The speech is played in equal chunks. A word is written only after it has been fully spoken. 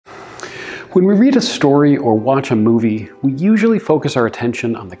When we read a story or watch a movie, we usually focus our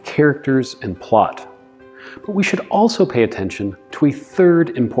attention on the characters and plot. But we should also pay attention to a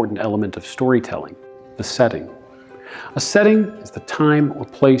third important element of storytelling, the setting. A setting is the time or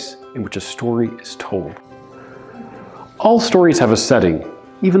place in which a story is told. All stories have a setting,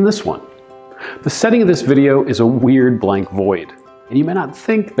 even this one. The setting of this video is a weird blank void, and you may not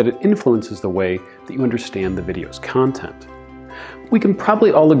think that it influences the way that you understand the video's content. We can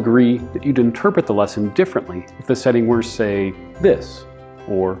probably all agree that you'd interpret the lesson differently if the setting were, say, this,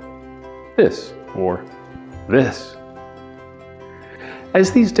 or this, or this.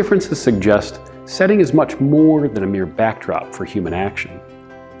 As these differences suggest, setting is much more than a mere backdrop for human action.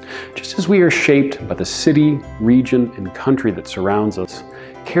 Just as we are shaped by the city, region, and country that surrounds us,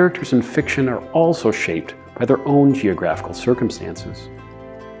 characters in fiction are also shaped by their own geographical circumstances.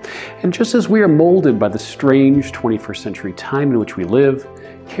 And just as we are molded by the strange 21st century time in which we live,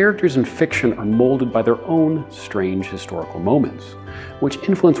 characters in fiction are molded by their own strange historical moments, which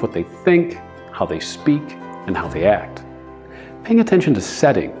influence what they think, how they speak, and how they act. Paying attention to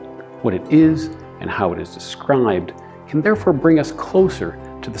setting, what it is, and how it is described, can therefore bring us closer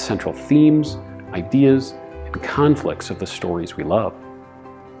to the central themes, ideas, and conflicts of the stories we love.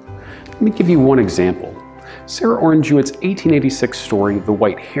 Let me give you one example. Sarah Orne Jewett's 1886 story, The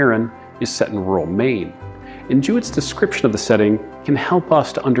White Heron, is set in rural Maine, and Jewett's description of the setting can help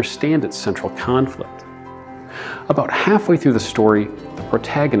us to understand its central conflict. About halfway through the story, the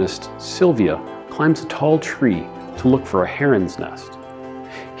protagonist, Sylvia, climbs a tall tree to look for a heron's nest.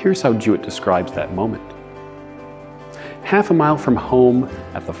 Here's how Jewett describes that moment. Half a mile from home,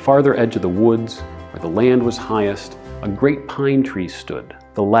 at the farther edge of the woods, where the land was highest, a great pine tree stood,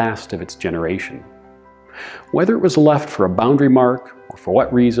 the last of its generation. Whether it was left for a boundary mark, or for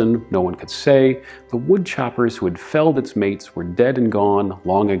what reason, no one could say, the wood choppers who had felled its mates were dead and gone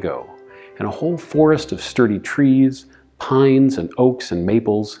long ago, and a whole forest of sturdy trees, pines and oaks and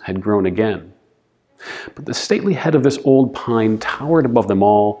maples had grown again. But the stately head of this old pine towered above them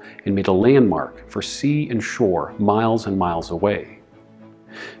all and made a landmark for sea and shore miles and miles away.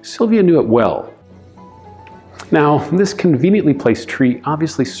 Sylvia knew it well. Now, this conveniently placed tree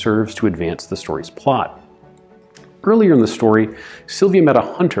obviously serves to advance the story's plot. Earlier in the story, Sylvia met a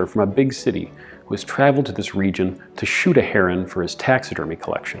hunter from a big city who has traveled to this region to shoot a heron for his taxidermy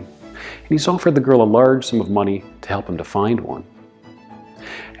collection, and he's offered the girl a large sum of money to help him to find one.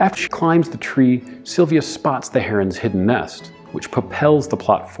 After she climbs the tree, Sylvia spots the heron's hidden nest, which propels the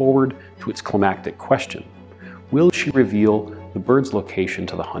plot forward to its climactic question: will she reveal the bird's location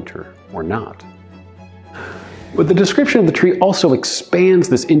to the hunter or not? But the description of the tree also expands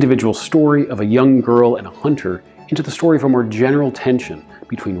this individual story of a young girl and a hunter into the story of a more general tension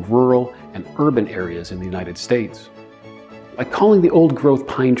between rural and urban areas in the United States. By calling the old-growth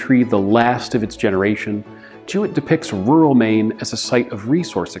pine tree the last of its generation, Jewett depicts rural Maine as a site of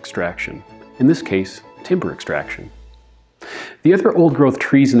resource extraction, in this case, timber extraction. The other old-growth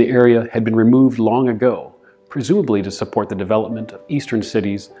trees in the area had been removed long ago, presumably to support the development of eastern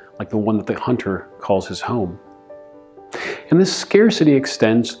cities like the one that the hunter calls his home. And this scarcity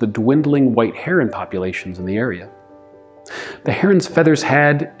extends to the dwindling white heron populations in the area. The heron's feathers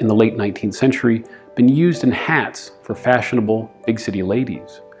had, in the late 19th century, been used in hats for fashionable big city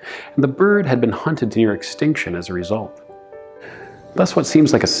ladies, and the bird had been hunted to near extinction as a result. Thus, what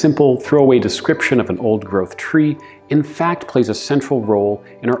seems like a simple, throwaway description of an old-growth tree in fact plays a central role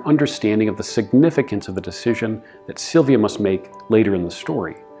in our understanding of the significance of the decision that Sylvia must make later in the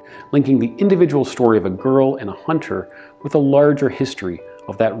story, linking the individual story of a girl and a hunter with a larger history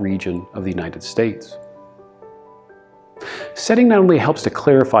of that region of the United States. Setting not only helps to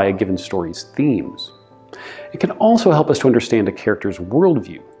clarify a given story's themes, it can also help us to understand a character's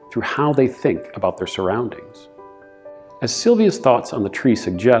worldview through how they think about their surroundings. As Sylvia's thoughts on the tree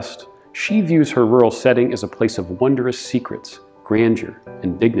suggest, she views her rural setting as a place of wondrous secrets, grandeur,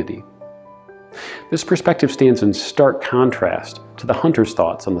 and dignity. This perspective stands in stark contrast to the hunter's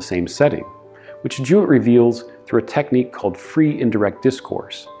thoughts on the same setting, which Jewett reveals through a technique called free indirect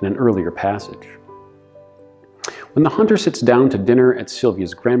discourse in an earlier passage. When the hunter sits down to dinner at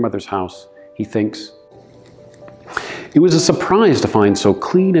Sylvia's grandmother's house, he thinks, "It was a surprise to find so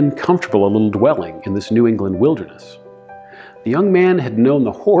clean and comfortable a little dwelling in this New England wilderness." The young man had known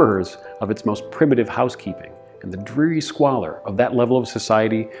the horrors of its most primitive housekeeping and the dreary squalor of that level of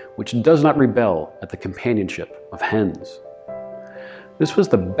society which does not rebel at the companionship of hens. This was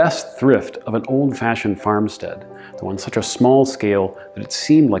the best thrift of an old-fashioned farmstead, though on such a small scale that it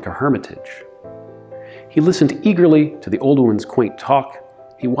seemed like a hermitage. He listened eagerly to the old woman's quaint talk.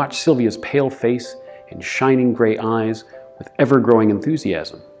 He watched Sylvia's pale face and shining gray eyes with ever-growing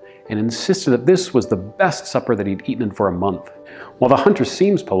enthusiasm, and insisted that this was the best supper that he'd eaten in for a month. While the hunter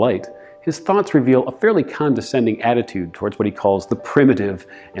seems polite, his thoughts reveal a fairly condescending attitude towards what he calls the primitive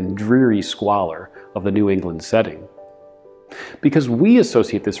and dreary squalor of the New England setting. Because we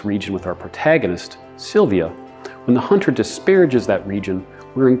associate this region with our protagonist, Sylvia, when the hunter disparages that region,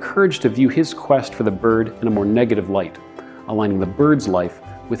 we're encouraged to view his quest for the bird in a more negative light, aligning the bird's life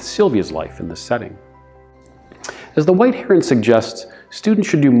with Sylvia's life in this setting. As the White Heron suggests, students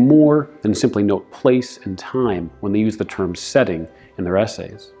should do more than simply note place and time when they use the term setting in their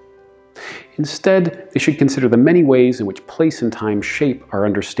essays. Instead, they should consider the many ways in which place and time shape our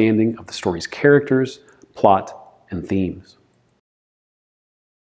understanding of the story's characters, plot, and themes.